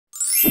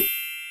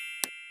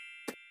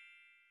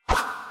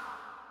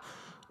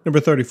Number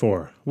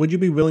 34. Would you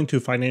be willing to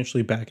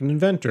financially back an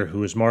inventor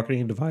who is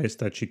marketing a device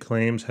that she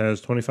claims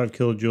has 25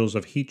 kilojoules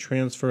of heat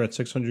transfer at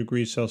 600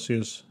 degrees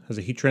Celsius, has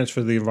a heat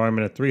transfer to the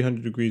environment at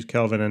 300 degrees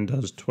Kelvin, and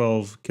does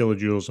 12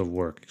 kilojoules of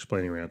work?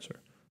 Explain your answer.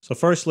 So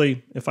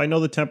firstly, if I know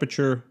the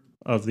temperature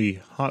of the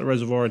hot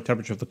reservoir and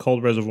temperature of the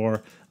cold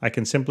reservoir, I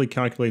can simply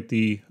calculate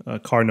the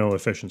Carnot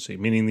efficiency,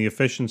 meaning the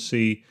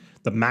efficiency,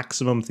 the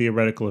maximum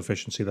theoretical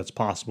efficiency that's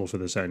possible for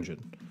this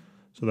engine.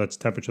 So that's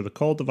temperature of the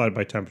cold divided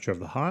by temperature of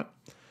the hot.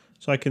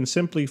 So I can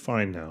simply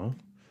find now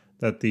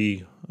that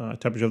the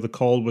temperature of the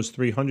cold was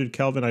 300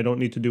 Kelvin. I don't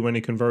need to do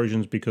any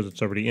conversions because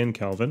it's already in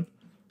Kelvin.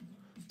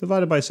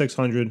 Divided by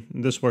 600,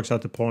 this works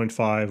out to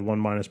 0.5. 1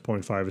 minus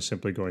 0.5 is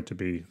simply going to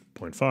be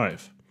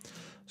 0.5.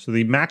 So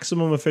the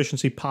maximum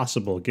efficiency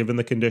possible, given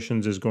the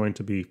conditions, is going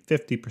to be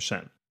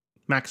 50%.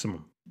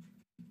 Maximum.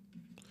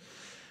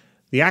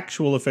 The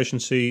actual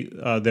efficiency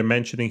they're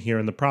mentioning here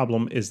in the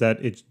problem is that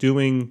it's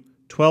doing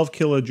 12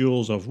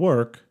 kilojoules of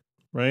work,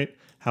 right?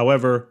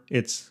 However,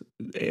 it's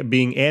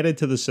being added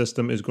to the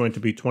system is going to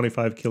be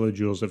 25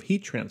 kilojoules of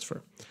heat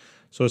transfer.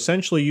 So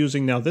essentially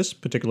using now this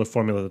particular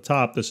formula at the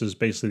top, this is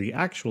basically the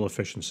actual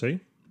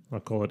efficiency, I'll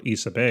call it E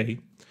sub A,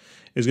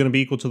 is going to be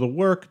equal to the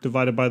work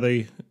divided by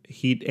the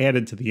heat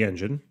added to the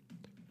engine.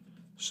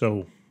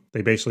 So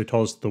they basically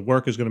told us the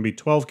work is going to be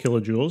 12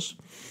 kilojoules.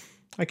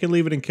 I can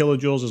leave it in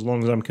kilojoules as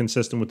long as I'm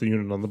consistent with the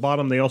unit on the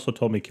bottom. They also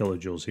told me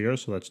kilojoules here,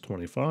 so that's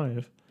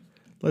 25.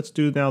 Let's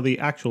do now the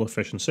actual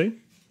efficiency.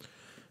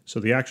 So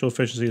the actual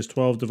efficiency is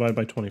 12 divided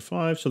by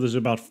 25, so there's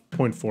about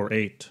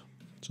 0.48.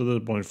 So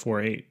there's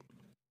 0.48.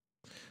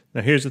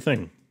 Now here's the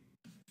thing.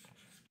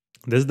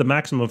 This is the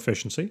maximum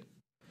efficiency,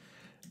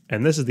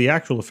 and this is the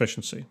actual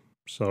efficiency.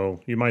 So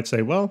you might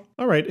say, well,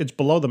 all right, it's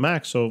below the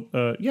max,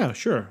 so yeah,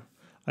 sure,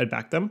 I'd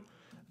back them.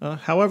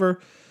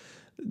 However,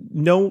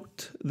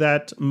 note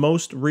that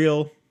most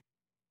real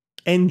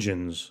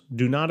engines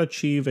do not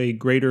achieve a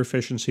greater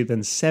efficiency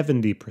than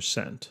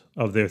 70%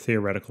 of their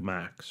theoretical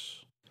max.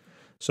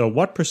 So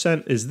what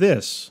percent is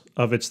this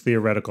of its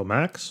theoretical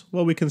max?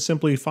 Well, we can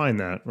simply find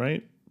that,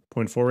 right?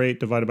 0.48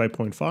 divided by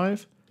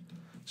 0.5.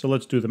 So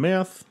let's do the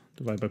math.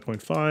 Divide by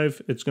 0.5.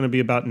 It's going to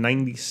be about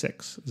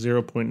 96,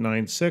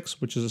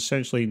 0.96, which is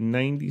essentially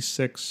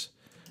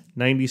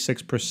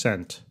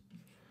 96%.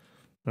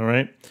 All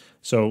right?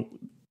 So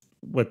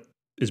what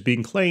is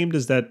being claimed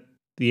is that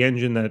the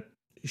engine that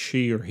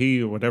she or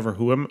he or whatever,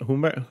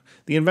 whomever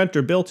the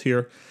inventor built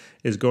here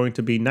is going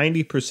to be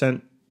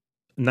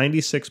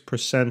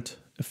 96%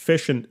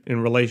 efficient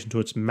in relation to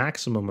its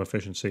maximum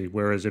efficiency,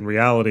 whereas in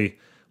reality,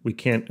 we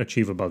can't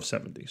achieve above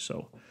 70.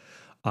 So,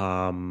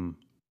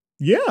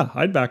 yeah,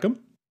 I'd back them.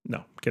 No,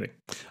 I'm kidding.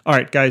 All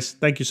right, guys,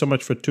 thank you so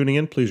much for tuning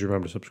in. Please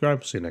remember to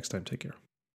subscribe. See you next time. Take care.